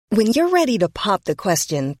When you're ready to pop the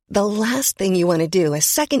question, the last thing you want to do is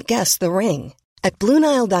second-guess the ring. At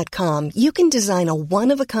BlueNile.com, you can design a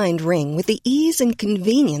one-of-a-kind ring with the ease and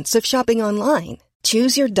convenience of shopping online.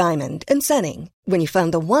 Choose your diamond and setting. When you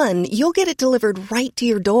find the one, you'll get it delivered right to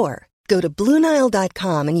your door. Go to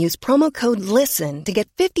BlueNile.com and use promo code LISTEN to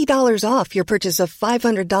get $50 off your purchase of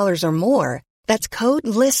 $500 or more. That's code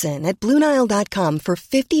LISTEN at BlueNile.com for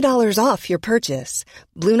 $50 off your purchase.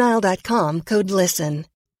 BlueNile.com, code LISTEN.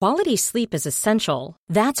 Quality sleep is essential.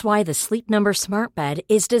 That's why the Sleep Number Smart Bed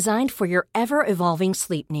is designed for your ever-evolving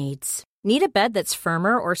sleep needs. Need a bed that's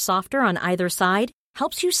firmer or softer on either side?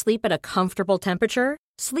 Helps you sleep at a comfortable temperature?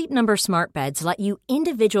 Sleep Number Smart Beds let you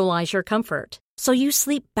individualize your comfort, so you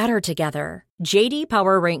sleep better together. J.D.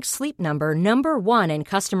 Power ranks Sleep Number number one in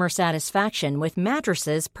customer satisfaction with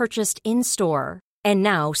mattresses purchased in-store. And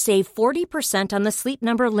now, save 40% on the Sleep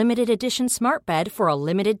Number Limited Edition Smart Bed for a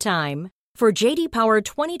limited time. For J.D. Power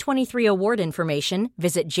 2023 award information,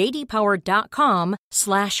 visit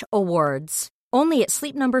jdpower.com/awards. Only at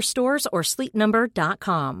Sleep Number stores or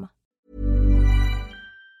sleepnumber.com.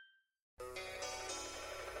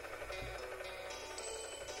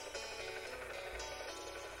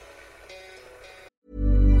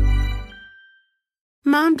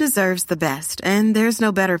 Mom deserves the best, and there's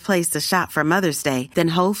no better place to shop for Mother's Day than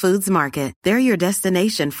Whole Foods Market. They're your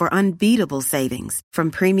destination for unbeatable savings,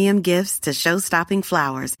 from premium gifts to show-stopping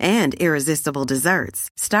flowers and irresistible desserts.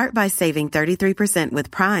 Start by saving 33%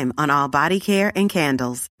 with Prime on all body care and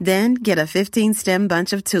candles. Then get a 15-stem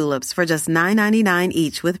bunch of tulips for just $9.99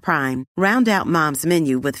 each with Prime. Round out Mom's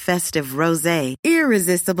menu with festive rosé,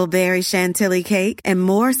 irresistible berry chantilly cake, and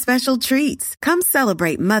more special treats. Come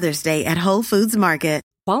celebrate Mother's Day at Whole Foods Market.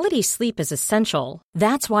 Quality sleep is essential.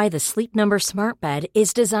 That's why the Sleep Number Smart Bed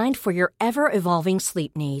is designed for your ever-evolving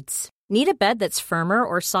sleep needs. Need a bed that's firmer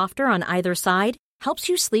or softer on either side? Helps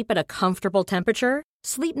you sleep at a comfortable temperature?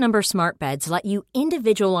 Sleep Number Smart Beds let you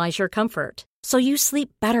individualize your comfort, so you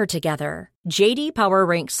sleep better together. J.D. Power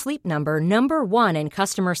ranks Sleep Number number one in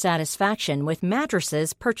customer satisfaction with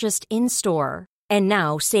mattresses purchased in-store. And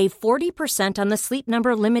now, save 40% on the Sleep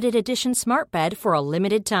Number Limited Edition Smart Bed for a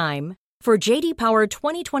limited time. For J.D. Power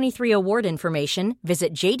 2023 award information,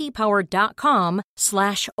 visit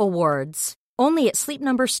jdpower.com/awards. Only at Sleep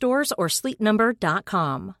Number stores or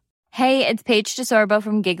sleepnumber.com. Hey, it's Paige DeSorbo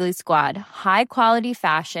from Giggly Squad. High quality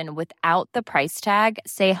fashion without the price tag.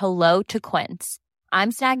 Say hello to Quince.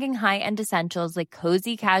 I'm snagging high-end essentials like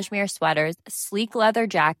cozy cashmere sweaters, sleek leather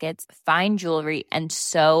jackets, fine jewelry, and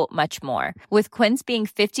so much more. With Quince being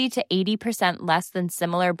 50 to 80% less than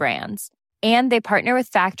similar brands. And they partner with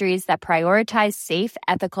factories that prioritize safe,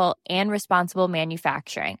 ethical, and responsible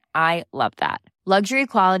manufacturing. I love that. Luxury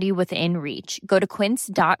quality within reach. Go to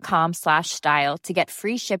quince.com/style to get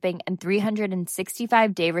free shipping and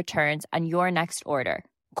 365-day returns on your next order.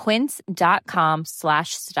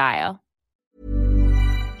 Quince.com/style.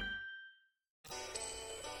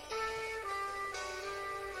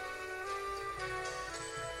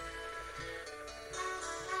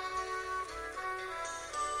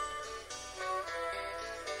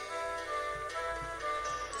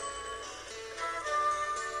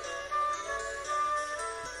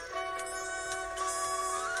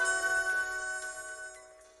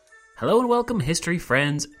 Hello and welcome, history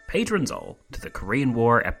friends, patrons all, to the Korean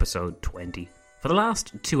War episode 20. For the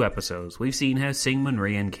last two episodes, we've seen how Syngman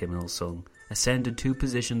Rhee and Kim Il-sung ascended to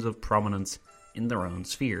positions of prominence in their own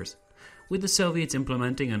spheres, with the Soviets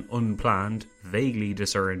implementing an unplanned, vaguely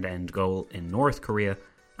discerned end goal in North Korea,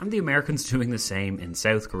 and the Americans doing the same in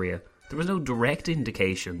South Korea. There was no direct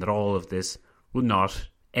indication that all of this would not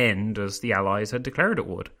end as the Allies had declared it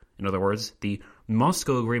would. In other words, the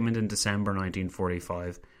Moscow Agreement in December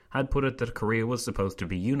 1945 had put it that Korea was supposed to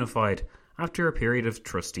be unified after a period of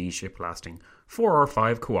trusteeship lasting 4 or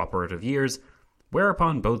 5 cooperative years,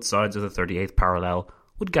 whereupon both sides of the 38th parallel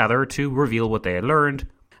would gather to reveal what they had learned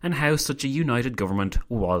and how such a united government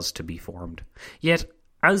was to be formed. Yet,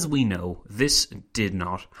 as we know, this did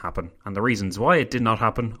not happen, and the reasons why it did not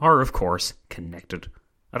happen are, of course, connected.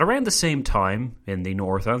 At around the same time, in the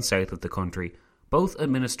north and south of the country, both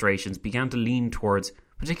administrations began to lean towards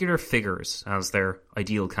particular figures as their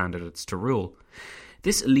ideal candidates to rule.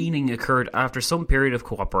 This leaning occurred after some period of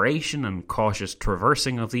cooperation and cautious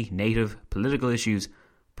traversing of the native political issues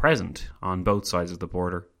present on both sides of the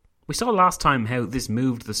border. We saw last time how this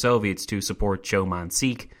moved the Soviets to support Cho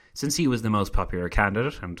Man-sik, since he was the most popular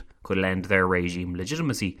candidate and could lend their regime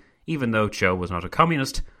legitimacy, even though Cho was not a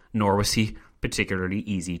communist, nor was he particularly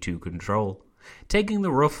easy to control. Taking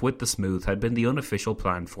the rough with the smooth had been the unofficial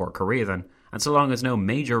plan for Korea then, and so long as no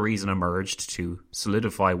major reason emerged to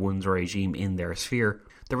solidify one's regime in their sphere,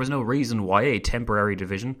 There was no reason why a temporary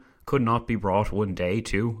division could not be brought one day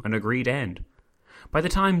to an agreed end. By the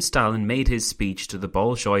time Stalin made his speech to the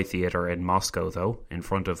Bolshoi Theatre in Moscow, though, in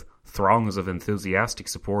front of throngs of enthusiastic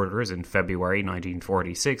supporters in February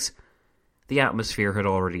 1946, the atmosphere had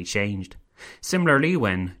already changed. Similarly,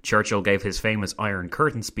 when Churchill gave his famous Iron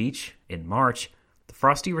Curtain speech in March, the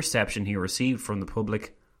frosty reception he received from the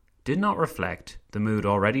public did not reflect the mood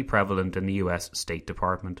already prevalent in the US State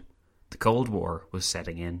Department. The Cold War was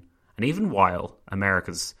setting in, and even while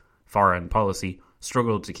America's foreign policy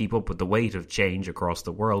struggled to keep up with the weight of change across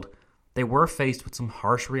the world, they were faced with some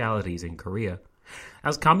harsh realities in Korea.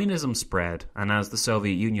 As communism spread, and as the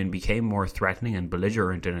Soviet Union became more threatening and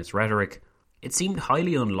belligerent in its rhetoric, it seemed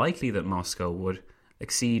highly unlikely that Moscow would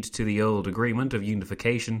accede to the old agreement of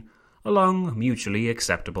unification along mutually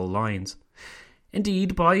acceptable lines.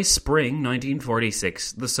 Indeed, by spring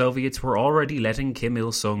 1946, the Soviets were already letting Kim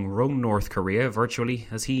Il-sung run North Korea virtually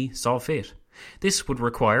as he saw fit. This would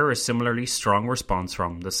require a similarly strong response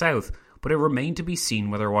from the South, but it remained to be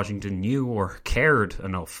seen whether Washington knew or cared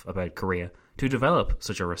enough about Korea to develop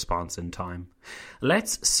such a response in time.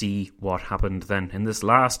 Let's see what happened then in this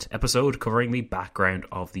last episode covering the background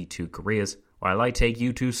of the two Koreas, while I take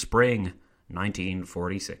you to spring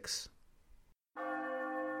 1946.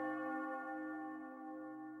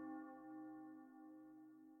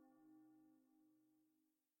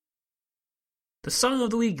 The Song of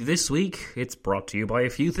the Week this week, it's brought to you by a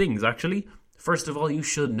few things actually. First of all, you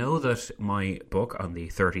should know that my book on the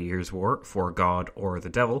 30 Years' War, For God or the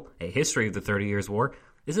Devil, A History of the 30 Years' War,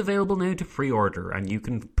 is available now to pre-order, and you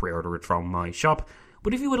can pre-order it from my shop.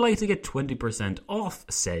 But if you would like to get 20% off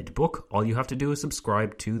said book, all you have to do is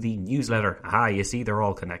subscribe to the newsletter. You see, they're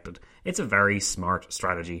all connected. It's a very smart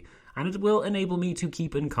strategy, and it will enable me to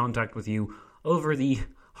keep in contact with you over the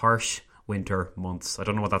harsh winter months. I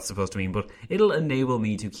don't know what that's supposed to mean, but it'll enable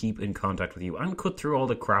me to keep in contact with you and cut through all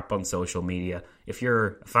the crap on social media. If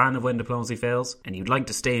you're a fan of When Diplomacy Fails and you'd like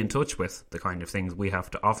to stay in touch with the kind of things we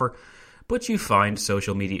have to offer, but you find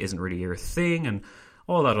social media isn't really your thing and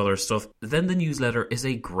all that other stuff, then the newsletter is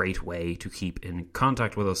a great way to keep in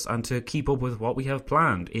contact with us and to keep up with what we have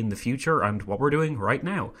planned in the future and what we're doing right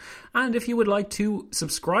now. And if you would like to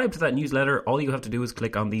subscribe to that newsletter, all you have to do is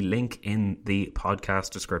click on the link in the podcast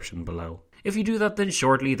description below. If you do that, then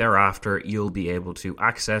shortly thereafter you'll be able to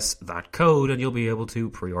access that code and you'll be able to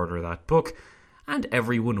pre-order that book. And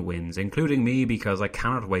everyone wins, including me, because I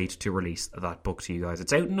cannot wait to release that book to you guys.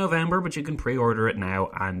 It's out in November, but you can pre-order it now,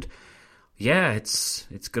 and yeah, it's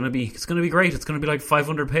gonna be great. It's gonna be like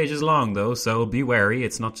 500 pages long though, so be wary.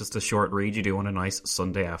 It's not just a short read you do on a nice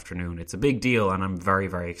Sunday afternoon. It's a big deal, and I'm very,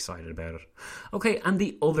 very excited about it. Okay, and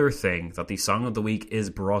the other thing that the Song of the Week is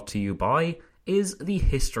brought to you by is the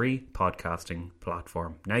History Podcasting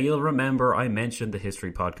Platform. Now, you'll remember I mentioned the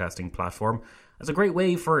History Podcasting Platform as a great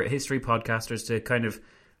way for history podcasters to kind of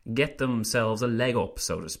get themselves a leg up,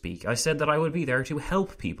 so to speak. I said that I would be there to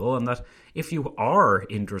help people, and that if you are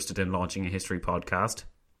interested in launching a history podcast,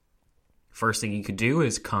 first thing you could do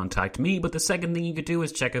is contact me, but the second thing you could do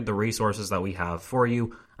is check out the resources that we have for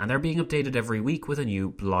you, and they're being updated every week with a new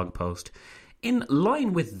blog post. In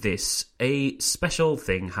line with this, a special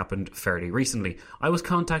thing happened fairly recently. I was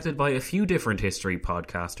contacted by a few different history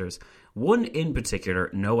podcasters. One in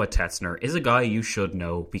particular, Noah Tetzner, is a guy you should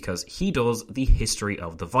know because he does the history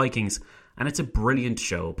of the Vikings, and it's a brilliant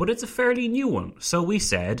show, but it's a fairly new one. So we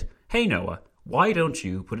said, hey Noah, why don't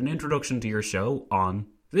you put an introduction to your show on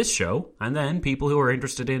this show, and then people who are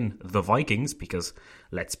interested in the Vikings, because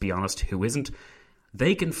let's be honest, who isn't,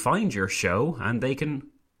 they can find your show and they can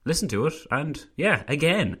listen to it, and yeah,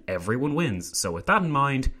 again, everyone wins. So with that in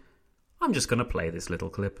mind, I'm just going to play this little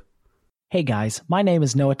clip. Hey guys, my name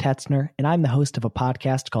is Noah Tetzner, and I'm the host of a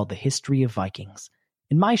podcast called The History of Vikings.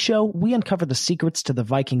 In my show, we uncover the secrets to the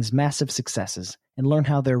Vikings' massive successes and learn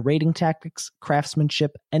how their raiding tactics,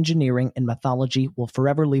 craftsmanship, engineering, and mythology will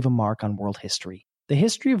forever leave a mark on world history. The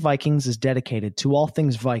History of Vikings is dedicated to all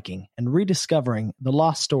things Viking and rediscovering the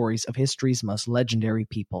lost stories of history's most legendary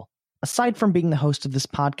people. Aside from being the host of this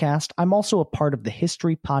podcast, I'm also a part of the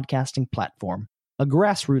History Podcasting Platform, a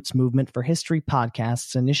grassroots movement for history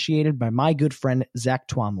podcasts initiated by my good friend Zach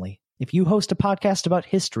Twomley. If you host a podcast about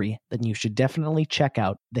history, then you should definitely check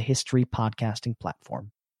out the History Podcasting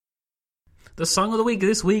Platform. The Song of the Week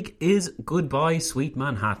this week is Goodbye Sweet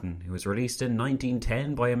Manhattan. It was released in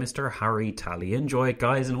 1910 by a Mr. Harry Talley. Enjoy it,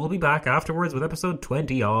 guys, and we'll be back afterwards with episode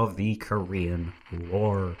 20 of the Korean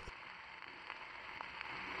War.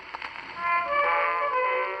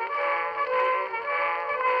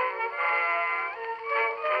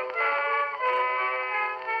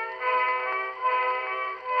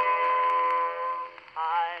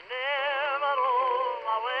 I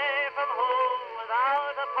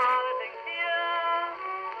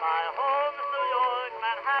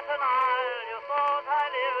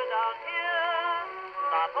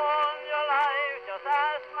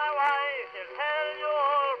will tell you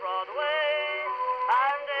all Broadway,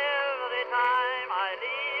 and every time I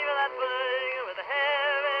leave that building with a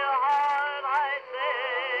heavy heart I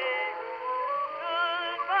say,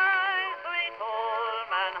 goodbye, sweet old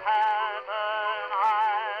Manhattan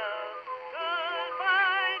Isle,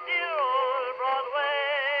 goodbye, dear old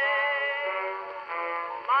Broadway.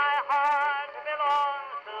 My heart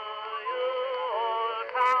belongs to you, old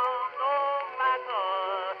town, no matter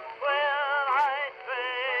where I stray.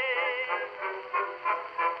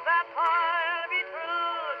 That I'll be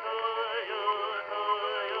true to you, to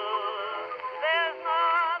you. There's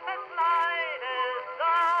not the slightest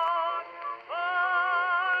doubt.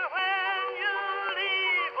 For when you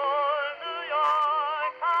leave old New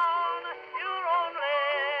York town, you're only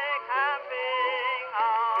camping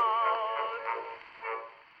out.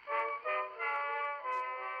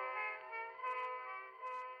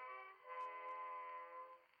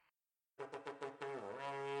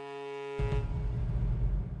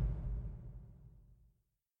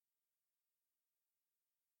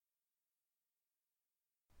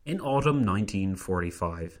 In autumn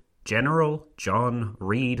 1945, General John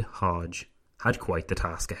Reed Hodge had quite the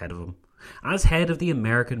task ahead of him. As head of the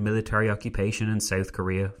American military occupation in South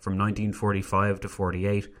Korea from 1945 to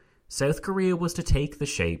 48, South Korea was to take the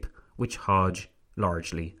shape which Hodge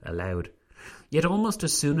largely allowed. Yet almost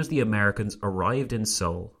as soon as the Americans arrived in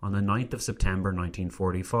Seoul on the 9th of September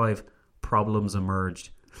 1945, problems emerged.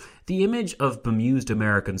 The image of bemused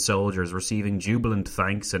American soldiers receiving jubilant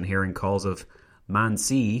thanks and hearing calls of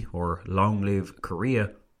 "Mansi" or "Long Live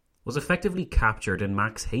Korea" was effectively captured in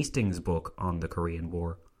Max Hastings' book on the Korean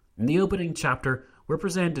War. In the opening chapter, we're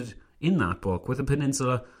presented in that book with a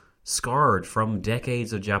peninsula scarred from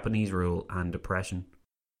decades of Japanese rule and oppression.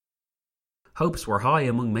 Hopes were high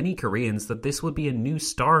among many Koreans that this would be a new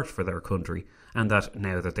start for their country, and that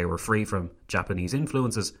now that they were free from Japanese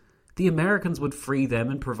influences, the Americans would free them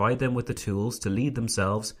and provide them with the tools to lead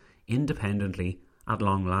themselves independently at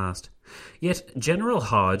long last. Yet General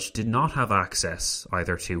Hodge did not have access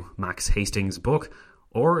either to Max Hastings' book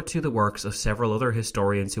or to the works of several other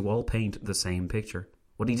historians who all paint the same picture.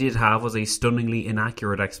 What he did have was a stunningly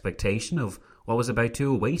inaccurate expectation of what was about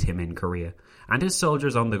to await him in Korea, and his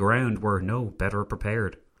soldiers on the ground were no better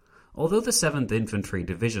prepared. Although the 7th Infantry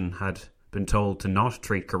Division had been told to not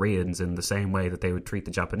treat Koreans in the same way that they would treat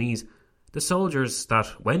the Japanese, the soldiers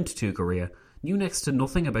that went to Korea knew next to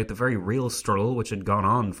nothing about the very real struggle which had gone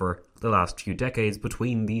on for the last few decades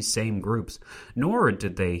between these same groups, nor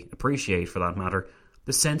did they appreciate, for that matter,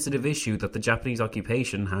 the sensitive issue that the Japanese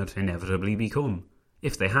occupation had inevitably become.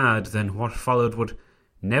 If they had, then what followed would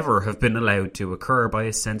never have been allowed to occur by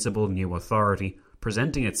a sensible new authority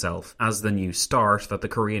presenting itself as the new start that the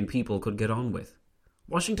Korean people could get on with.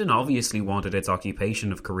 Washington obviously wanted its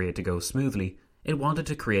occupation of Korea to go smoothly. It wanted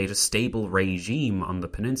to create a stable regime on the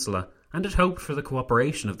peninsula, and it hoped for the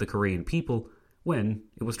cooperation of the Korean people when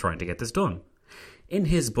it was trying to get this done. In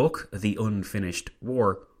his book, The Unfinished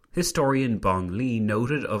War, historian Bong Lee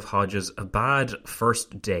noted of Hodge's a bad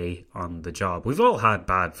first day on the job. We've all had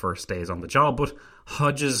bad first days on the job, but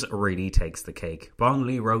Hodge's really takes the cake. Bong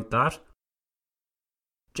Lee wrote that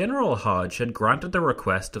General Hodge had granted the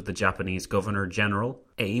request of the Japanese Governor-General,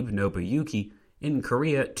 Abe Nobuyuki, in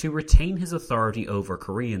Korea to retain his authority over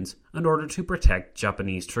Koreans in order to protect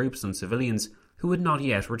Japanese troops and civilians who had not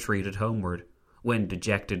yet retreated homeward. When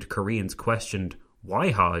dejected Koreans questioned why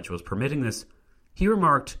Hodge was permitting this, he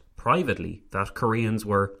remarked privately that Koreans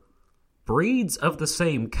were breeds of the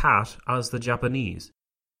same cat as the Japanese.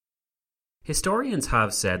 Historians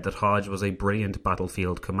have said that Hodge was a brilliant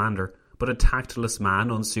battlefield commander, but a tactless man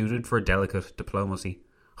unsuited for delicate diplomacy.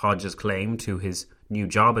 Hodge's claim to his new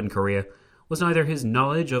job in Korea was neither his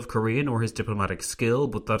knowledge of Korean or his diplomatic skill,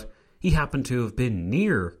 but that he happened to have been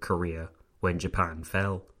near Korea when Japan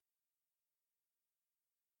fell.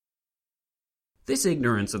 This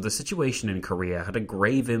ignorance of the situation in Korea had a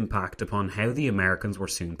grave impact upon how the Americans were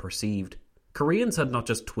soon perceived. Koreans had not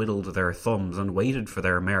just twiddled their thumbs and waited for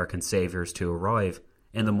their American saviors to arrive.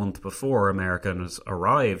 In the month before Americans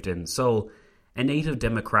arrived in Seoul, a native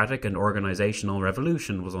democratic and organizational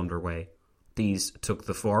revolution was underway. These took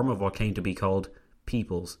the form of what came to be called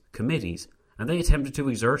People's Committees, and they attempted to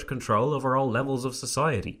exert control over all levels of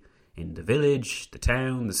society, in the village, the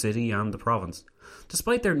town, the city, and the province.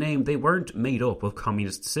 Despite their name, they weren't made up of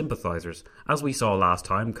communist sympathizers. As we saw last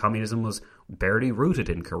time, communism was barely rooted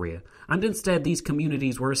in Korea, and instead these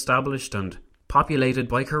communities were established and populated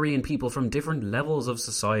by Korean people from different levels of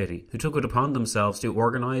society, who took it upon themselves to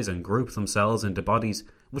organise and group themselves into bodies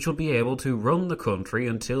which would be able to run the country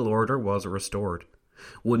until order was restored.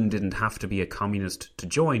 One didn't have to be a communist to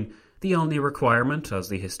join. The only requirement, as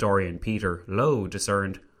the historian Peter Lowe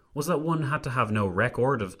discerned, was that one had to have no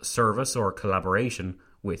record of service or collaboration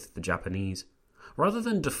with the Japanese. Rather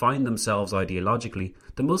than define themselves ideologically,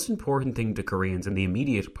 the most important thing to Koreans in the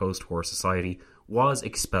immediate post-war society was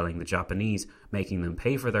expelling the Japanese, making them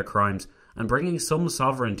pay for their crimes, and bringing some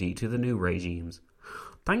sovereignty to the new regimes.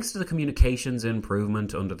 Thanks to the communications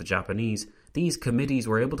improvement under the Japanese, these committees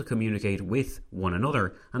were able to communicate with one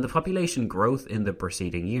another, and the population growth in the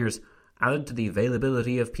preceding years added to the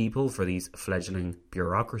availability of people for these fledgling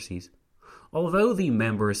bureaucracies. Although the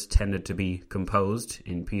members tended to be composed,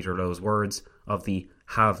 in Peter Lowe's words, of the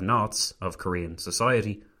have-nots of Korean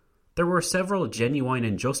society, there were several genuine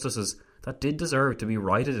injustices that did deserve to be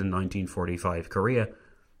righted in 1945 Korea,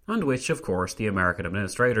 and which, of course, the American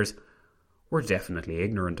administrators were definitely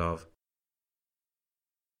ignorant of.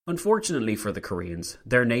 Unfortunately for the Koreans,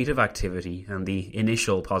 their native activity and the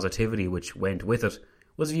initial positivity which went with it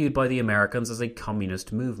was viewed by the Americans as a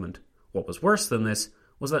communist movement. What was worse than this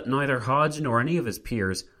was that neither Hodge nor any of his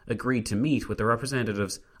peers agreed to meet with the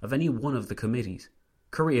representatives of any one of the committees.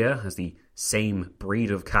 Korea, as the same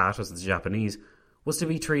breed of cat as the Japanese, was to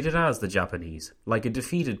be treated as the Japanese, like a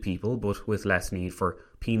defeated people but with less need for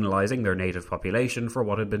penalising their native population for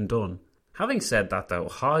what had been done. Having said that though,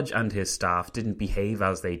 Hodge and his staff didn't behave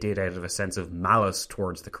as they did out of a sense of malice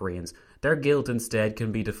towards the Koreans. Their guilt instead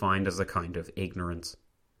can be defined as a kind of ignorance.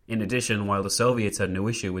 In addition, while the Soviets had no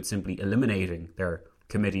issue with simply eliminating their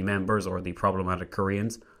committee members or the problematic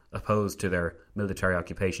Koreans opposed to their military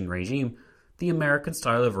occupation regime, the American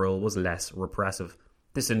style of rule was less repressive.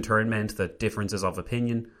 This in turn meant that differences of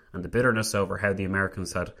opinion and the bitterness over how the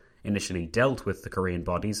Americans had initially dealt with the Korean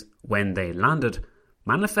bodies when they landed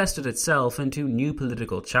manifested itself into new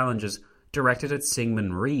political challenges directed at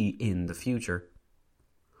Syngman Rhee in the future.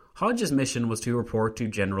 Hodge's mission was to report to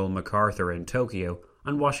General MacArthur in Tokyo,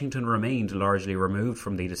 and Washington remained largely removed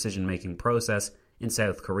from the decision-making process in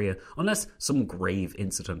South Korea, unless some grave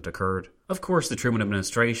incident occurred. Of course, the Truman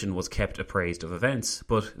administration was kept appraised of events,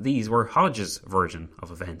 but these were Hodge's version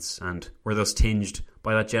of events, and were thus tinged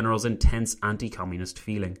by that general's intense anti-communist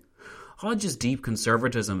feeling. Hodge's deep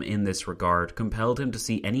conservatism in this regard compelled him to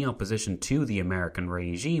see any opposition to the American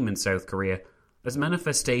regime in South Korea as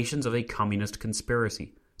manifestations of a communist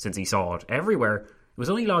conspiracy. Since he saw it everywhere, it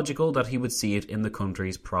was only logical that he would see it in the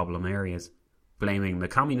country's problem areas. Blaming the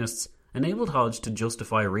communists enabled Hodge to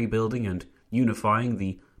justify rebuilding and unifying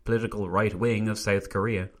the political right wing of South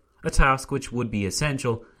Korea, a task which would be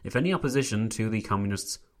essential if any opposition to the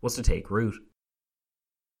communists was to take root.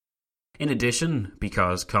 In addition,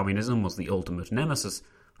 because communism was the ultimate nemesis,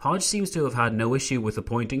 Hodge seems to have had no issue with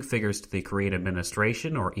appointing figures to the Korean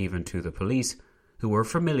administration or even to the police who were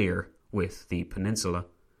familiar with the peninsula.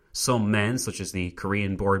 Some men, such as the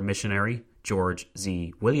Korean-born missionary George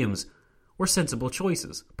Z. Williams, were sensible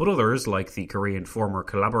choices, but others, like the Korean former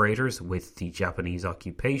collaborators with the Japanese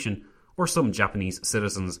occupation, or some Japanese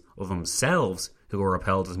citizens of themselves who were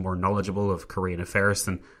upheld as more knowledgeable of Korean affairs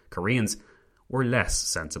than Koreans, were less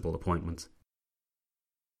sensible appointments.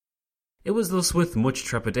 It was thus with much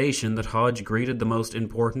trepidation that Hodge greeted the most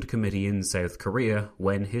important committee in South Korea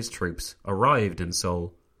when his troops arrived in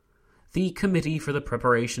Seoul. The Committee for the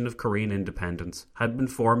Preparation of Korean Independence had been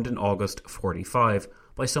formed in August 1945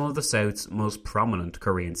 by some of the South's most prominent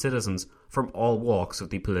Korean citizens from all walks of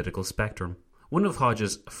the political spectrum. One of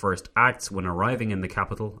Hodge's first acts when arriving in the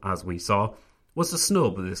capital, as we saw, was to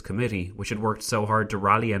snub this committee, which had worked so hard to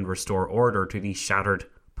rally and restore order to the shattered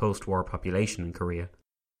post-war population in Korea,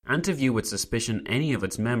 and to view with suspicion any of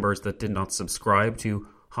its members that did not subscribe to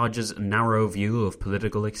Hodge's narrow view of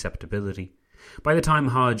political acceptability. By the time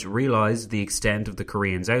Hodge realised the extent of the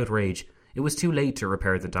Koreans' outrage, it was too late to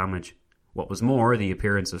repair the damage. What was more, the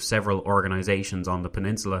appearance of several organisations on the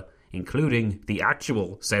peninsula, including the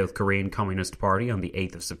actual South Korean Communist Party on the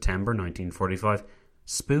 8th of September 1945,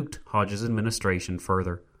 spooked Hodge's administration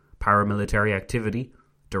further. Paramilitary activity,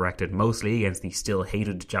 directed mostly against the still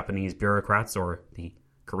hated Japanese bureaucrats or the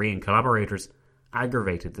Korean collaborators,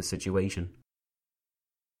 aggravated the situation.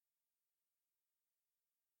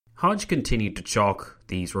 Hodge continued to chalk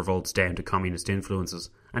these revolts down to communist influences,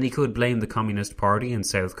 and he could blame the Communist Party in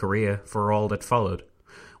South Korea for all that followed.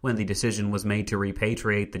 When the decision was made to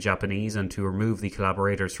repatriate the Japanese and to remove the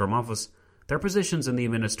collaborators from office, their positions in the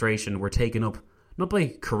administration were taken up not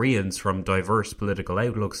by Koreans from diverse political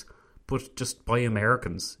outlooks, but just by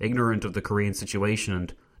Americans, ignorant of the Korean situation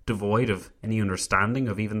and devoid of any understanding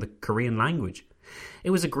of even the Korean language. It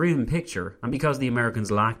was a grim picture, and because the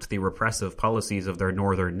Americans lacked the repressive policies of their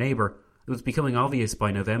northern neighbour, it was becoming obvious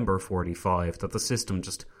by November 1945 that the system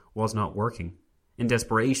just was not working. In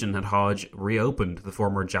desperation had Hodge reopened the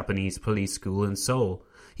former Japanese police school in Seoul.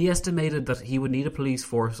 He estimated that he would need a police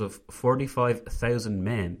force of 45,000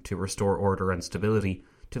 men to restore order and stability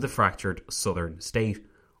to the fractured southern state,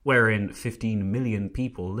 wherein 15 million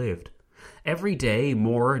people lived. Every day,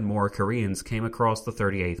 more and more Koreans came across the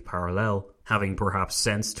 38th parallel, having perhaps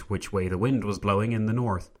sensed which way the wind was blowing in the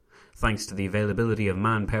north. Thanks to the availability of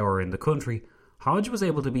manpower in the country, Hodge was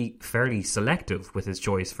able to be fairly selective with his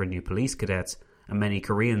choice for new police cadets, and many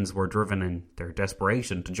Koreans were driven in their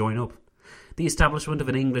desperation to join up. The establishment of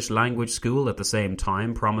an English language school at the same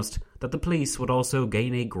time promised that the police would also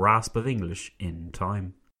gain a grasp of English in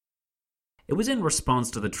time. It was in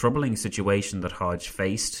response to the troubling situation that Hodge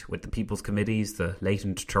faced, with the People's Committees, the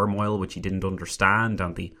latent turmoil which he didn't understand,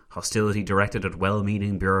 and the hostility directed at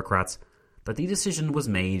well-meaning bureaucrats, that the decision was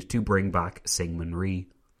made to bring back Syngman Rhee.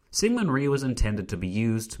 Syngman Rhee was intended to be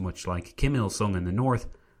used, much like Kim Il-sung in the north,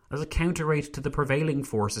 as a counterweight to the prevailing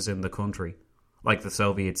forces in the country. Like the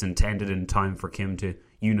Soviets intended in time for Kim to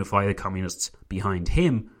unify the communists behind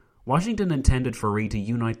him, Washington intended for Rhee to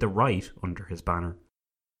unite the right under his banner.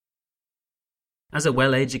 As a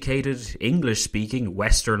well-educated, English-speaking,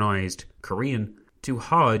 westernised Korean, to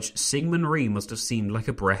Hodge, Syngman Rhee must have seemed like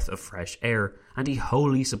a breath of fresh air, and he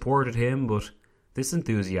wholly supported him, but this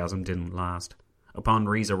enthusiasm didn't last. Upon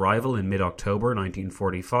Rhee's arrival in mid-October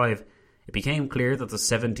 1945, it became clear that the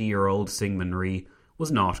 70-year-old Syngman Rhee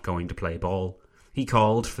was not going to play ball. He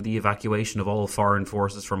called for the evacuation of all foreign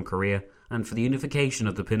forces from Korea and for the unification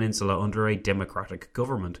of the peninsula under a democratic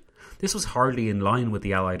government. This was hardly in line with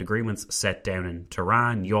the Allied agreements set down in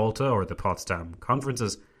Tehran, Yalta, or the Potsdam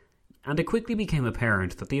conferences, and it quickly became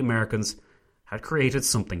apparent that the Americans had created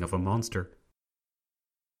something of a monster.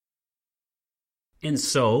 In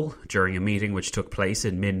Seoul, during a meeting which took place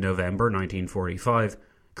in mid-November 1945,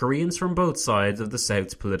 Koreans from both sides of the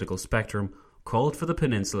South's political spectrum called for the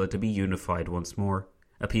peninsula to be unified once more.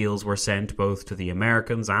 Appeals were sent both to the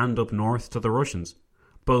Americans and up north to the Russians.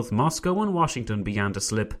 Both Moscow and Washington began to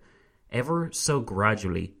slip ever so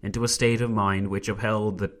gradually into a state of mind which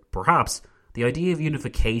upheld that perhaps the idea of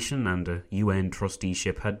unification and a UN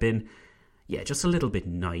trusteeship had been, just a little bit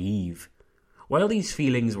naive. While these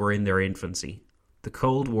feelings were in their infancy, the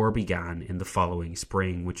Cold War began in the following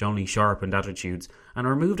spring, which only sharpened attitudes and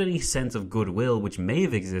removed any sense of goodwill which may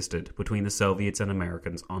have existed between the Soviets and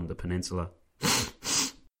Americans on the peninsula.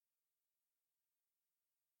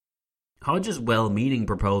 Hodge's well-meaning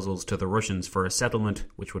proposals to the Russians for a settlement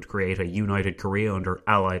which would create a united Korea under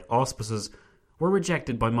Allied auspices were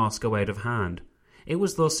rejected by Moscow out of hand. It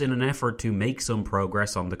was thus in an effort to make some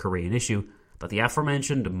progress on the Korean issue that the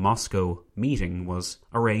aforementioned Moscow meeting was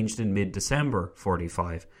arranged in mid-December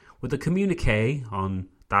 45, with a communiqué on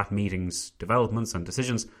that meeting's developments and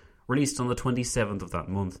decisions released on the 27th of that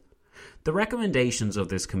month. The recommendations of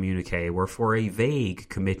this communiqué were for a vague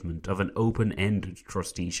commitment of an open-ended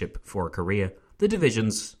trusteeship for Korea. The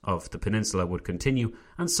divisions of the peninsula would continue,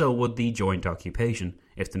 and so would the joint occupation.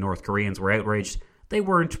 If the North Koreans were outraged, they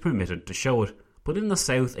weren't permitted to show it, but in the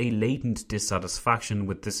South a latent dissatisfaction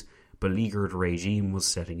with this beleaguered regime was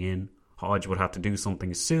setting in. Hodge would have to do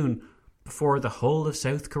something soon before the whole of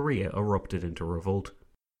South Korea erupted into revolt.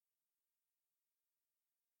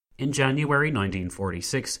 In January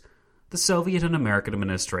 1946, the Soviet and American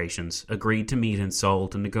administrations agreed to meet in Seoul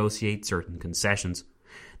to negotiate certain concessions.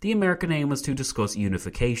 The American aim was to discuss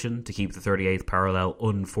unification, to keep the 38th parallel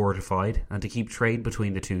unfortified, and to keep trade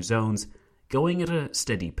between the two zones going at a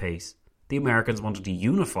steady pace. The Americans wanted to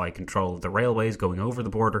unify control of the railways going over the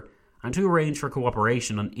border and to arrange for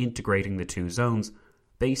cooperation on integrating the two zones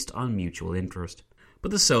based on mutual interest. But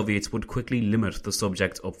the Soviets would quickly limit the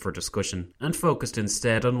subject up for discussion and focused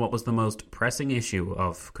instead on what was the most pressing issue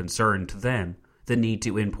of concern to them, the need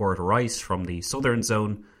to import rice from the southern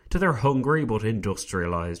zone to their hungry but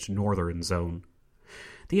industrialised northern zone.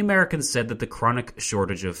 The Americans said that the chronic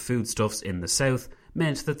shortage of foodstuffs in the south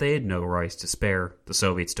meant that they had no rice to spare. The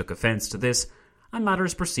Soviets took offence to this, and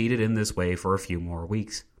matters proceeded in this way for a few more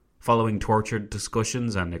weeks. Following tortured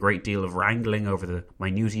discussions and a great deal of wrangling over the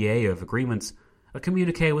minutiae of agreements, a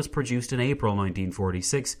communiqué was produced in April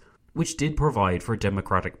 1946, which did provide for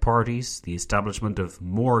democratic parties, the establishment of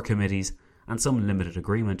more committees, and some limited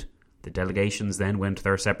agreement. The delegations then went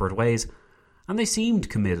their separate ways, and they seemed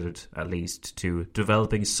committed, at least, to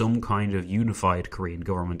developing some kind of unified Korean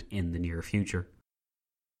government in the near future.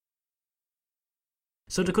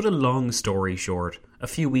 So to cut a long story short, a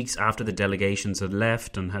few weeks after the delegations had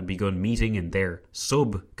left and had begun meeting in their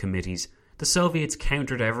sub-committees, the Soviets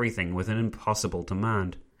countered everything with an impossible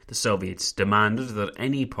demand. The Soviets demanded that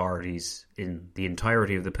any parties in the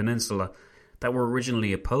entirety of the peninsula that were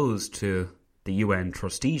originally opposed to the UN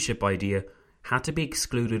trusteeship idea had to be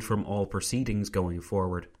excluded from all proceedings going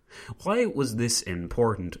forward. Why was this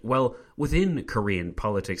important? Well, within Korean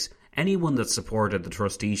politics, anyone that supported the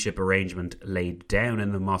trusteeship arrangement laid down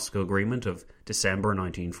in the Moscow Agreement of December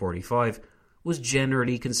 1945 was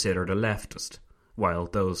generally considered a leftist, while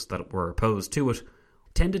those that were opposed to it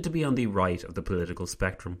tended to be on the right of the political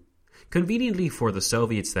spectrum. Conveniently for the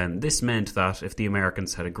Soviets then, this meant that if the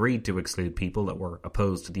Americans had agreed to exclude people that were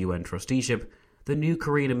opposed to the UN trusteeship, the new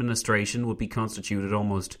Korean administration would be constituted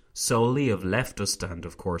almost solely of leftist and,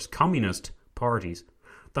 of course, communist parties.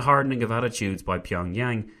 The hardening of attitudes by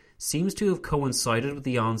Pyongyang seems to have coincided with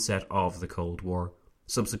the onset of the Cold War.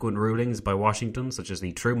 Subsequent rulings by Washington, such as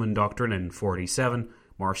the Truman Doctrine in 1947,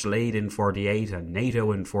 Marshall Aid in 1948 and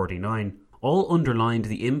NATO in 1949, all underlined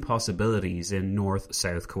the impossibilities in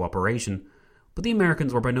North-South cooperation, but the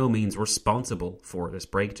Americans were by no means responsible for this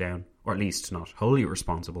breakdown, or at least not wholly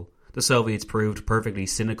responsible. The Soviets proved perfectly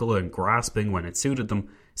cynical and grasping when it suited them,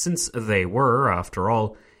 since they were, after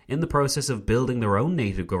all, in the process of building their own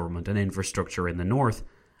native government and infrastructure in the North,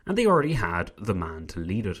 and they already had the man to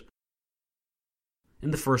lead it. In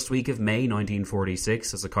the first week of May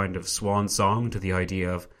 1946, as a kind of swan song to the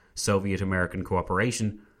idea of Soviet-American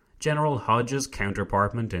cooperation, General Hodge's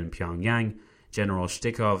counterpart in Pyongyang, General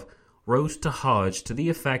Shtikov, wrote to Hodge to the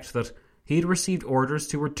effect that he had received orders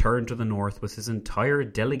to return to the North with his entire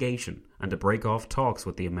delegation and to break off talks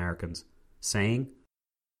with the Americans, saying,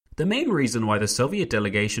 "The main reason why the Soviet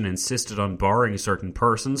delegation insisted on barring certain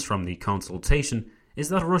persons from the consultation is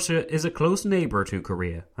that Russia is a close neighbour to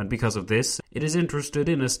Korea, and because of this, it is interested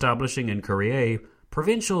in establishing in Korea a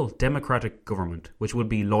provincial democratic government which would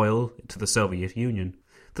be loyal to the Soviet Union.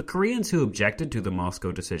 The Koreans who objected to the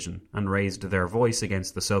Moscow decision and raised their voice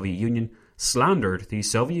against the Soviet Union slandered the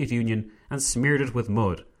Soviet Union and smeared it with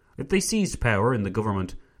mud. If they seized power in the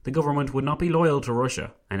government would not be loyal to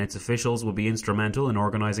Russia, and its officials would be instrumental in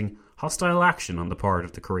organising hostile action on the part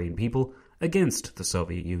of the Korean people against the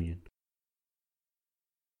Soviet Union."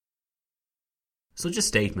 Such a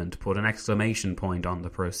statement put an exclamation point on the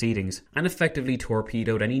proceedings and effectively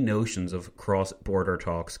torpedoed any notions of cross-border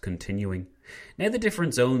talks continuing. Now the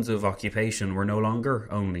different zones of occupation were no longer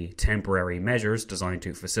only temporary measures designed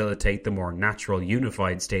to facilitate the more natural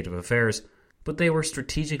unified state of affairs, but they were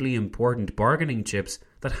strategically important bargaining chips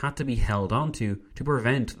that had to be held onto to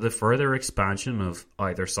prevent the further expansion of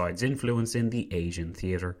either side's influence in the Asian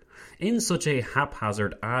theatre. In such a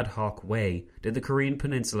haphazard ad hoc way did the Korean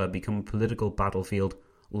peninsula become a political battlefield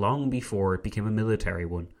long before it became a military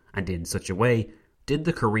one, and in such a way did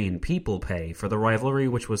the Korean people pay for the rivalry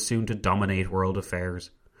which was soon to dominate world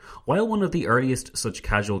affairs. While one of the earliest such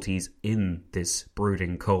casualties in this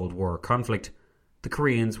brooding Cold War conflict, the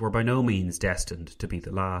Koreans were by no means destined to be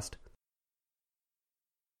the last.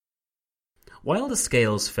 While the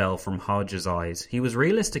scales fell from Hodge's eyes, he was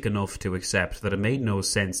realistic enough to accept that it made no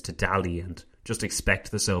sense to dally and just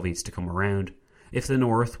expect the Soviets to come around. If the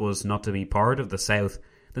North was not to be part of the South,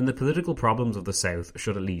 then the political problems of the South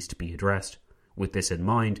should at least be addressed. With this in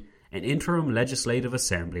mind, an interim legislative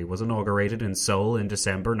assembly was inaugurated in Seoul in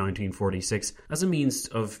December 1946 as a means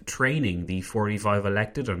of training the 45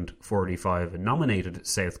 elected and 45 nominated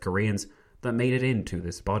South Koreans that made it into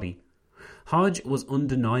this body. Hodge was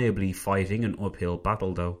undeniably fighting an uphill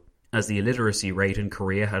battle though, as the illiteracy rate in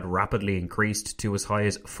Korea had rapidly increased to as high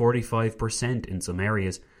as 45% in some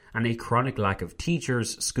areas, and a chronic lack of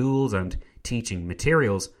teachers, schools and teaching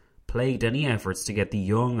materials plagued any efforts to get the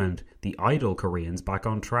young and the idle Koreans back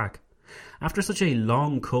on track. After such a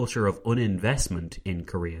long culture of uninvestment in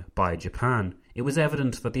Korea by Japan, it was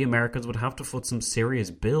evident that the Americans would have to foot some serious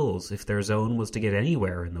bills if their zone was to get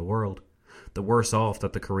anywhere in the world. The worse off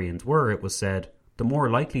that the Koreans were, it was said, the more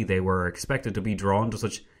likely they were expected to be drawn to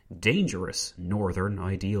such dangerous northern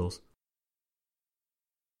ideals.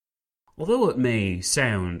 Although it may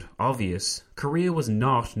sound obvious, Korea was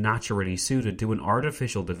not naturally suited to an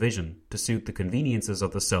artificial division to suit the conveniences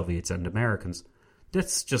of the Soviets and Americans.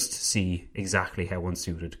 Let's just see exactly how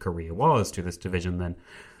unsuited Korea was to this division then.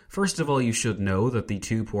 First of all, you should know that the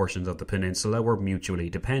two portions of the peninsula were mutually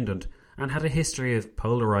dependent and had a history of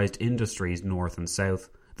polarized industries north and south.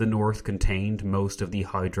 The north contained most of the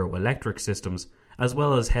hydroelectric systems, as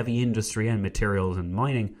well as heavy industry and materials and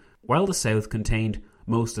mining, while the south contained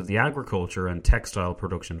most of the agriculture and textile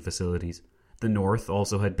production facilities. The north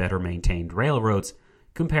also had better maintained railroads,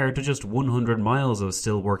 compared to just 100 miles of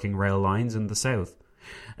still working rail lines in the south.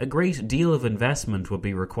 A great deal of investment would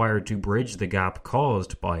be required to bridge the gap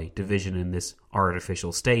caused by division in this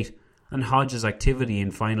artificial state, and Hodge's activity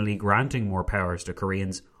in finally granting more powers to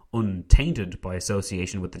Koreans, untainted by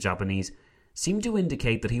association with the Japanese, seemed to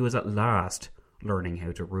indicate that he was at last learning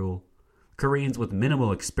how to rule. Koreans with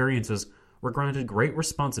minimal experiences were granted great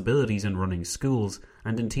responsibilities in running schools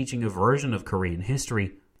and in teaching a version of Korean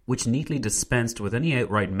history, which neatly dispensed with any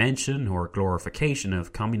outright mention or glorification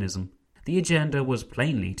of communism. The agenda was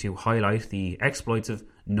plainly to highlight the exploits of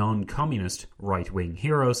non-communist right-wing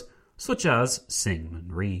heroes, such as Syngman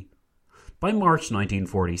Rhee. By March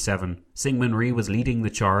 1947, Syngman Rhee was leading the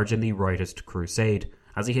charge in the rightist crusade,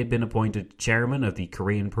 as he had been appointed chairman of the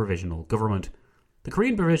Korean Provisional Government. The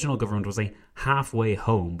Korean Provisional Government was a halfway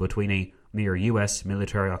home between a mere US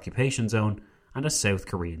military occupation zone and a South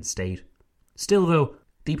Korean state. Still, though,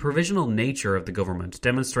 the provisional nature of the government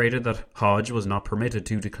demonstrated that Hodge was not permitted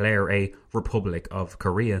to declare a Republic of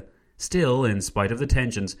Korea. Still, in spite of the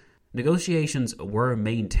tensions, negotiations were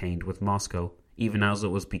maintained with Moscow, even as it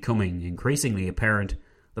was becoming increasingly apparent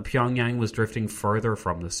that Pyongyang was drifting further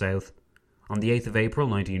from the south. On the 8th of April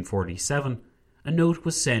 1947, a note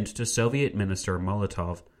was sent to Soviet Minister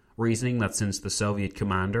Molotov, reasoning that since the Soviet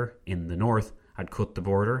commander in the north had cut the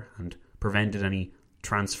border and prevented any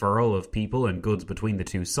transferal of people and goods between the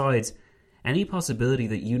two sides, any possibility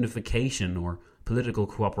that unification or political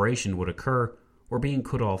cooperation would occur were being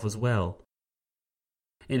cut off as well.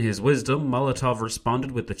 In his wisdom, Molotov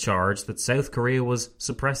responded with the charge that South Korea was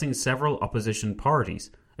suppressing several opposition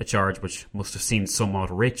parties, a charge which must have seemed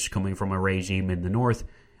somewhat rich coming from a regime in the north,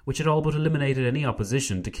 which had all but eliminated any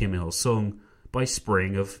opposition to Kim Il-sung by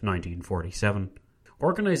spring of 1947.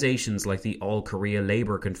 Organisations like the All-Korea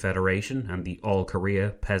Labour Confederation and the All-Korea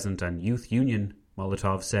Peasant and Youth Union,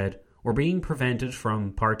 Molotov said, were being prevented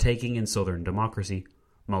from partaking in southern democracy.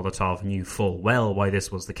 Molotov knew full well why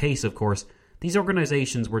this was the case, of course. These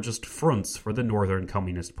organisations were just fronts for the northern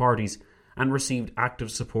communist parties and received active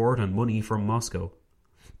support and money from Moscow.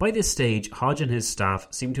 By this stage, Hodge and his staff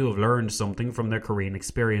seemed to have learned something from their Korean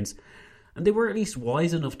experience, and they were at least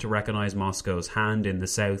wise enough to recognise Moscow's hand in the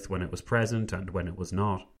south when it was present and when it was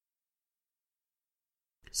not.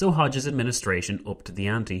 So Hodge's administration upped the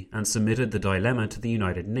ante and submitted the dilemma to the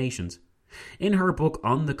United Nations. In her book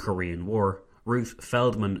on the Korean War, Ruth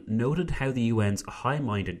Feldman noted how the UN's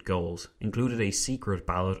high-minded goals included a secret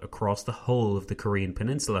ballot across the whole of the Korean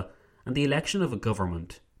peninsula and the election of a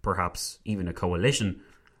government, perhaps even a coalition,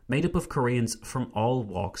 made up of Koreans from all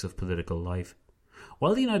walks of political life.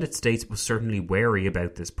 While the United States was certainly wary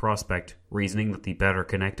about this prospect, reasoning that the better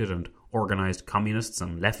connected and organised communists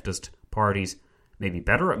and leftist parties may be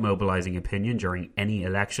better at mobilising opinion during any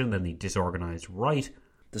election than the disorganised right,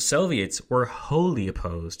 the Soviets were wholly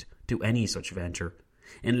opposed to any such venture.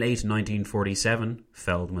 In late 1947,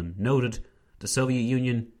 Feldman noted, the Soviet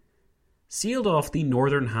Union sealed off the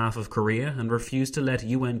northern half of Korea and refused to let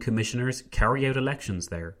UN commissioners carry out elections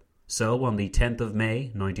there. So, on the 10th of May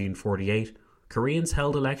 1948, Koreans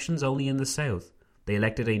held elections only in the south. They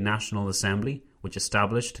elected a National Assembly, which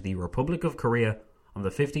established the Republic of Korea on the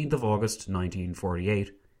 15th of August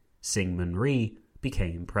 1948. Syngman Rhee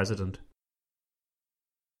became president.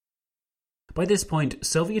 By this point,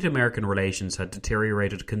 Soviet-American relations had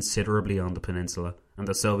deteriorated considerably on the peninsula, and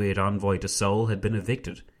the Soviet envoy to Seoul had been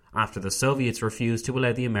evicted after the Soviets refused to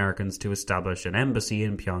allow the Americans to establish an embassy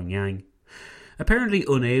in Pyongyang. Apparently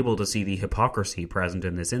unable to see the hypocrisy present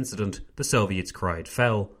in this incident, the Soviets cried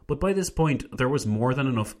foul, but by this point there was more than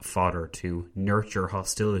enough fodder to nurture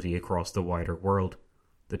hostility across the wider world.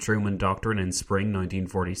 The Truman Doctrine in spring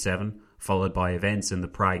 1947, followed by events in the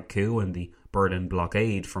Prague coup and the Berlin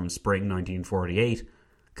blockade from spring 1948,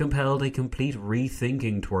 compelled a complete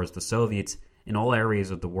rethinking towards the Soviets in all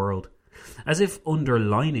areas of the world. As if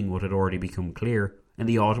underlining what had already become clear, in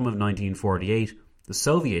the autumn of 1948, the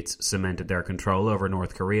Soviets cemented their control over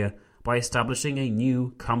North Korea by establishing a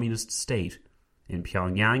new communist state. In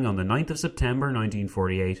Pyongyang on the 9th of September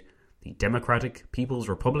 1948, the Democratic People's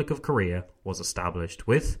Republic of Korea was established,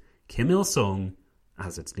 with Kim Il-sung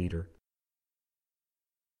as its leader.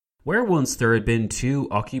 Where once there had been two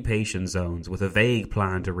occupation zones with a vague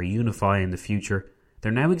plan to reunify in the future,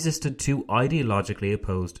 there now existed two ideologically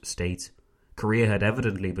opposed states. Korea had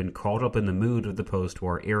evidently been caught up in the mood of the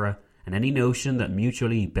post-war era, and any notion that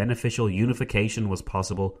mutually beneficial unification was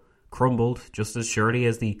possible crumbled just as surely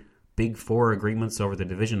as the Big Four agreements over the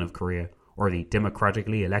division of Korea, or the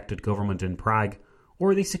democratically elected government in Prague,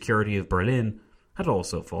 or the security of Berlin had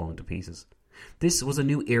also fallen to pieces. This was a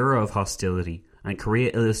new era of hostility, and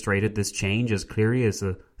Korea illustrated this change as clearly as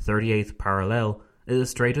the 38th parallel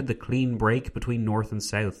illustrated the clean break between North and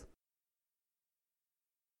South.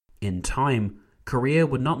 In time, Korea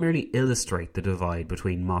would not merely illustrate the divide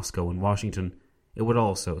between Moscow and Washington, it would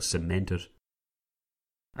also cement it.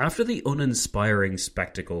 After the uninspiring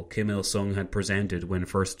spectacle Kim Il-sung had presented when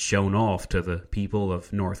first shown off to the people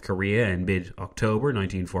of North Korea in mid-October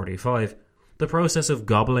 1945, the process of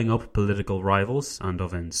gobbling up political rivals and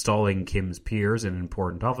of installing Kim's peers in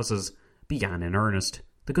important offices began in earnest.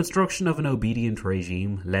 The construction of an obedient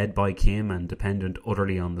regime led by Kim and dependent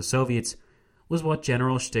utterly on the Soviets was what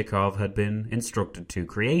General Shtikov had been instructed to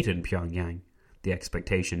create in Pyongyang, the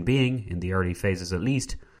expectation being, in the early phases at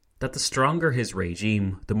least, that the stronger his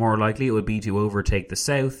regime, the more likely it would be to overtake the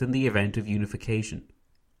South in the event of unification.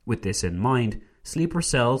 With this in mind, sleeper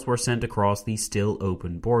cells were sent across the still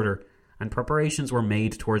open border, and preparations were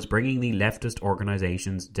made towards bringing the leftist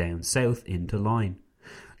organisations down south into line.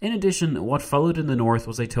 In addition, what followed in the north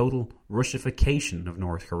was a total Russification of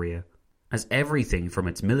North Korea, as everything from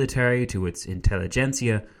its military to its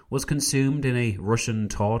intelligentsia was consumed in a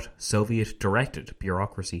Russian-taught, Soviet-directed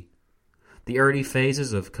bureaucracy. The early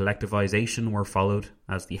phases of collectivization were followed,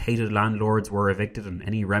 as the hated landlords were evicted and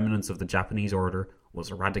any remnants of the Japanese order was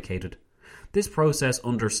eradicated. This process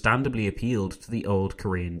understandably appealed to the old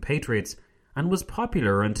Korean patriots, and was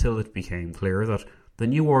popular until it became clear that the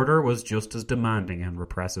new order was just as demanding and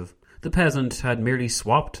repressive. The peasant had merely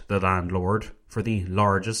swapped the landlord for the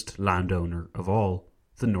largest landowner of all,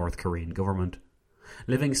 the North Korean government.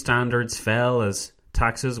 Living standards fell as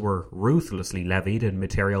taxes were ruthlessly levied and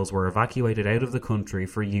materials were evacuated out of the country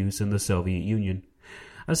for use in the Soviet Union.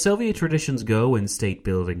 As Soviet traditions go in state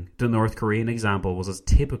building, the North Korean example was as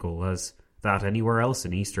typical as that anywhere else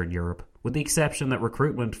in Eastern Europe, with the exception that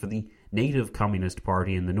recruitment for the native Communist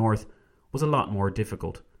Party in the North was a lot more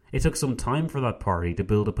difficult. It took some time for that party to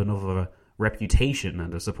build up enough of a reputation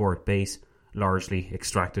and a support base, largely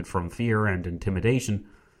extracted from fear and intimidation,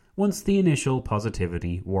 once the initial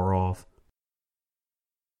positivity wore off.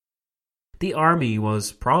 The army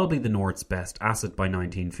was probably the North's best asset by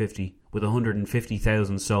 1950, with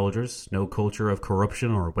 150,000 soldiers, no culture of corruption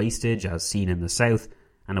or wastage as seen in the South,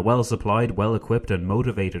 and a well-supplied, well-equipped and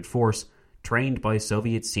motivated force trained by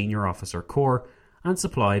Soviet Senior Officer Corps and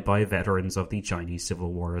supplied by veterans of the Chinese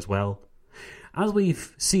Civil War as well. As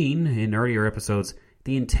we've seen in earlier episodes,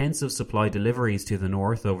 the intensive supply deliveries to the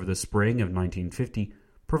North over the spring of 1950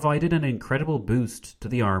 provided an incredible boost to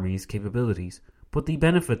the army's capabilities. But the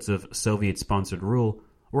benefits of Soviet-sponsored rule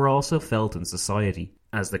were also felt in society,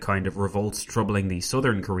 as the kind of revolts troubling the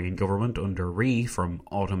southern Korean government under Ri from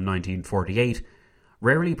autumn 1948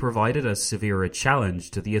 rarely provided as severe a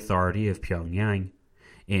challenge to the authority of Pyongyang.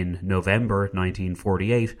 In November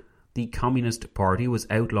 1948, the Communist Party was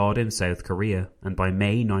outlawed in South Korea, and by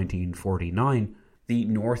May 1949, the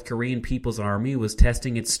North Korean People's Army was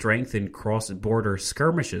testing its strength in cross-border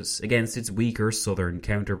skirmishes against its weaker southern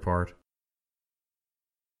counterpart.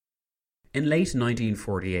 In late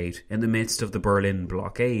 1948, in the midst of the Berlin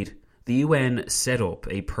blockade, the UN set up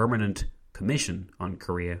a permanent commission on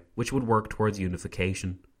Korea, which would work towards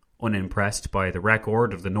unification. Unimpressed by the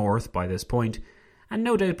record of the North by this point, and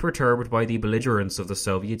no doubt perturbed by the belligerence of the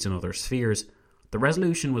Soviets in other spheres, the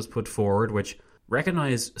resolution was put forward which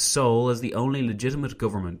recognised Seoul as the only legitimate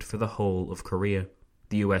government for the whole of Korea.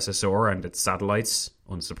 The USSR and its satellites,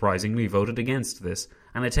 unsurprisingly, voted against this,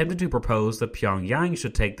 and attempted to propose that Pyongyang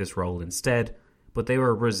should take this role instead, but they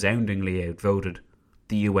were resoundingly outvoted.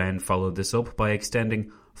 The UN followed this up by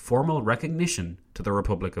extending formal recognition to the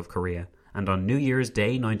Republic of Korea, and on New Year's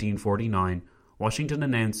Day 1949, Washington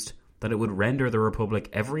announced that it would render the Republic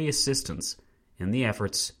every assistance in the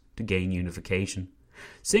efforts to gain unification.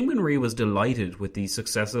 Syngman Rhee was delighted with the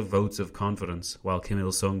successive votes of confidence, while Kim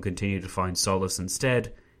Il-sung continued to find solace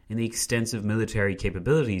instead in the extensive military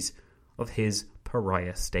capabilities of his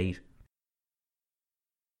pariah state.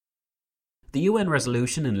 The UN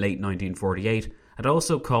resolution in late 1948 had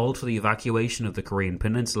also called for the evacuation of the Korean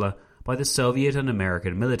peninsula by the Soviet and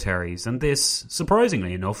American militaries, and this,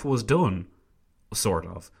 surprisingly enough, was done. Sort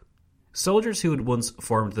of. Soldiers who had once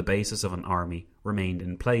formed the basis of an army remained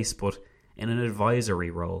in place, but in an advisory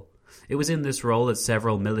role. It was in this role that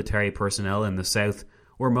several military personnel in the South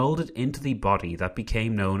were moulded into the body that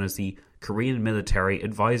became known as the Korean Military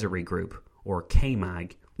Advisory Group, or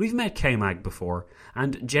KMAG. We've met KMAG before,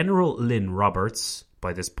 and General Lynn Roberts,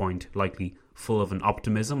 by this point likely full of an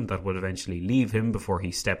optimism that would eventually leave him before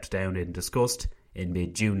he stepped down in disgust in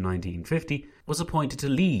mid-June 1950, was appointed to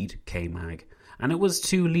lead KMAG, and it was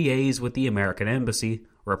to liaise with the American Embassy,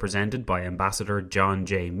 represented by Ambassador John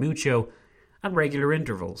J. Mucho, at regular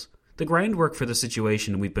intervals. The groundwork for the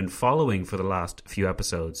situation we've been following for the last few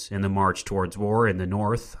episodes, in the march towards war in the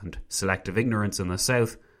north and selective ignorance in the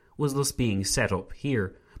south, was thus being set up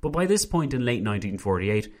here. But by this point in late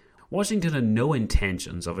 1948, Washington had no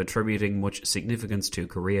intentions of attributing much significance to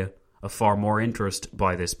Korea. Of far more interest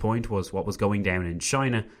by this point was what was going down in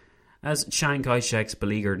China, as Chiang Kai-shek's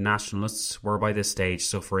beleaguered nationalists were by this stage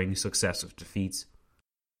suffering successive defeats.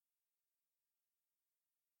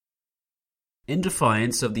 In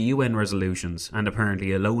defiance of the UN resolutions, and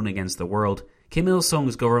apparently alone against the world, Kim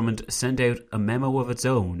Il-sung's government sent out a memo of its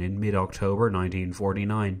own in mid-October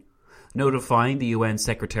 1949. Notifying the UN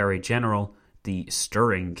Secretary-General, the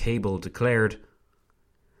stirring cable declared,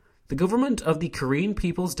 "The government of the Korean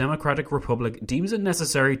People's Democratic Republic deems it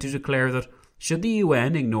necessary to declare that, should the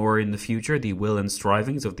UN ignore in the future the will and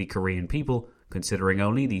strivings of the Korean people, considering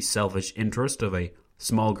only the selfish interest of a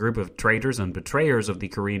small group of traitors and betrayers of the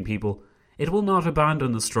Korean people, it will not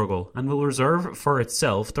abandon the struggle and will reserve for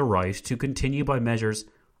itself the right to continue by measures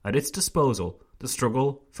at its disposal the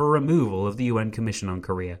struggle for removal of the UN Commission on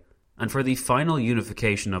Korea, and for the final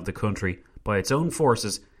unification of the country by its own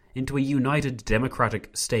forces into a united democratic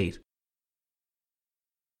state."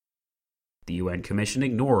 The UN Commission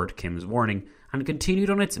ignored Kim's warning and continued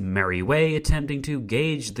on its merry way, attempting to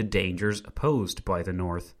gauge the dangers posed by the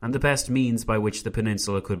North and the best means by which the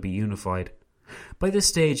peninsula could be unified. By this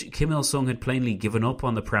stage, Kim Il-sung had plainly given up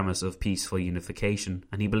on the premise of peaceful unification,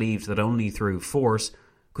 and he believed that only through force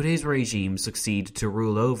could his regime succeed to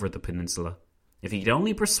rule over the peninsula. If he could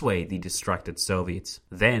only persuade the distracted Soviets,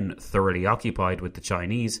 then thoroughly occupied with the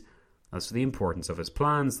Chinese, as to the importance of his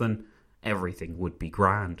plans, then everything would be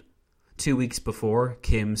grand. 2 weeks before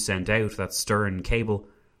Kim sent out that stern cable,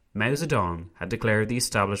 Mao Zedong had declared the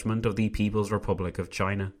establishment of the People's Republic of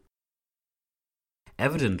China.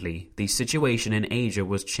 Evidently, the situation in Asia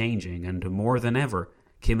was changing, and more than ever,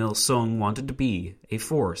 Kim Il-sung wanted to be a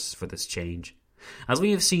force for this change. As we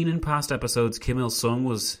have seen in past episodes, Kim Il-sung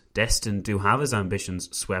was destined to have his ambitions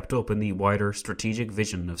swept up in the wider strategic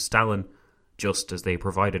vision of Stalin, just as they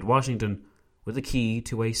provided Washington with a key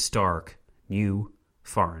to a stark, new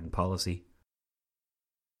foreign policy.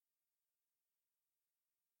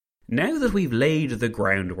 Now that we've laid the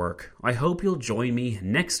groundwork, I hope you'll join me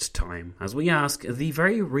next time as we ask the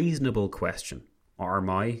very reasonable question: are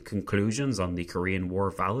my conclusions on the Korean War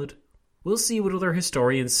valid? We'll see what other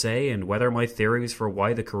historians say and whether my theories for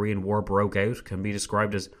why the Korean War broke out can be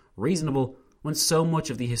described as reasonable when so much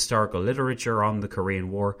of the historical literature on the Korean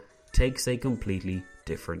War takes a completely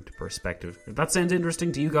different perspective. If that sounds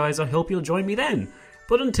interesting to you guys, I hope you'll join me then.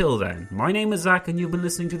 But until then, my name is Zach and you've been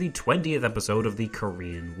listening to the 20th episode of the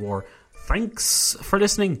Korean War. Thanks for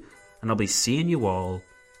listening, and I'll be seeing you all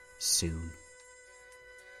soon.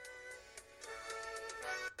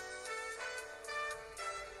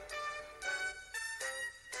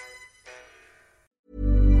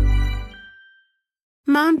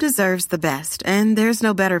 Mom deserves the best, and there's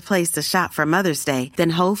no better place to shop for Mother's Day than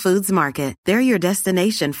Whole Foods Market. They're your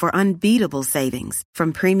destination for unbeatable savings,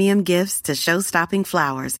 from premium gifts to show-stopping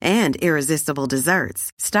flowers and irresistible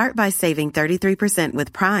desserts. Start by saving 33%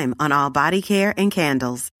 with Prime on all body care and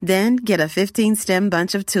candles. Then get a 15-stem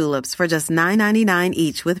bunch of tulips for just $9.99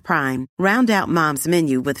 each with Prime. Round out Mom's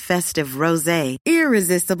menu with festive rosé,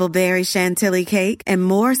 irresistible berry chantilly cake, and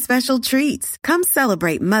more special treats. Come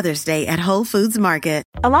celebrate Mother's Day at Whole Foods Market.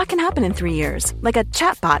 A lot can happen in 3 years, like a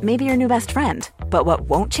chatbot may be your new best friend. But what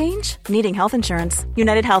won't change? Needing health insurance.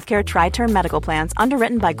 United Healthcare Tri-Term Medical Plans,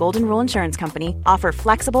 underwritten by Golden Rule Insurance Company, offer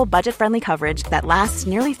flexible, budget-friendly coverage that lasts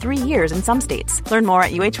nearly 3 years in some states. Learn more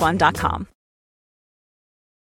at UH1.com.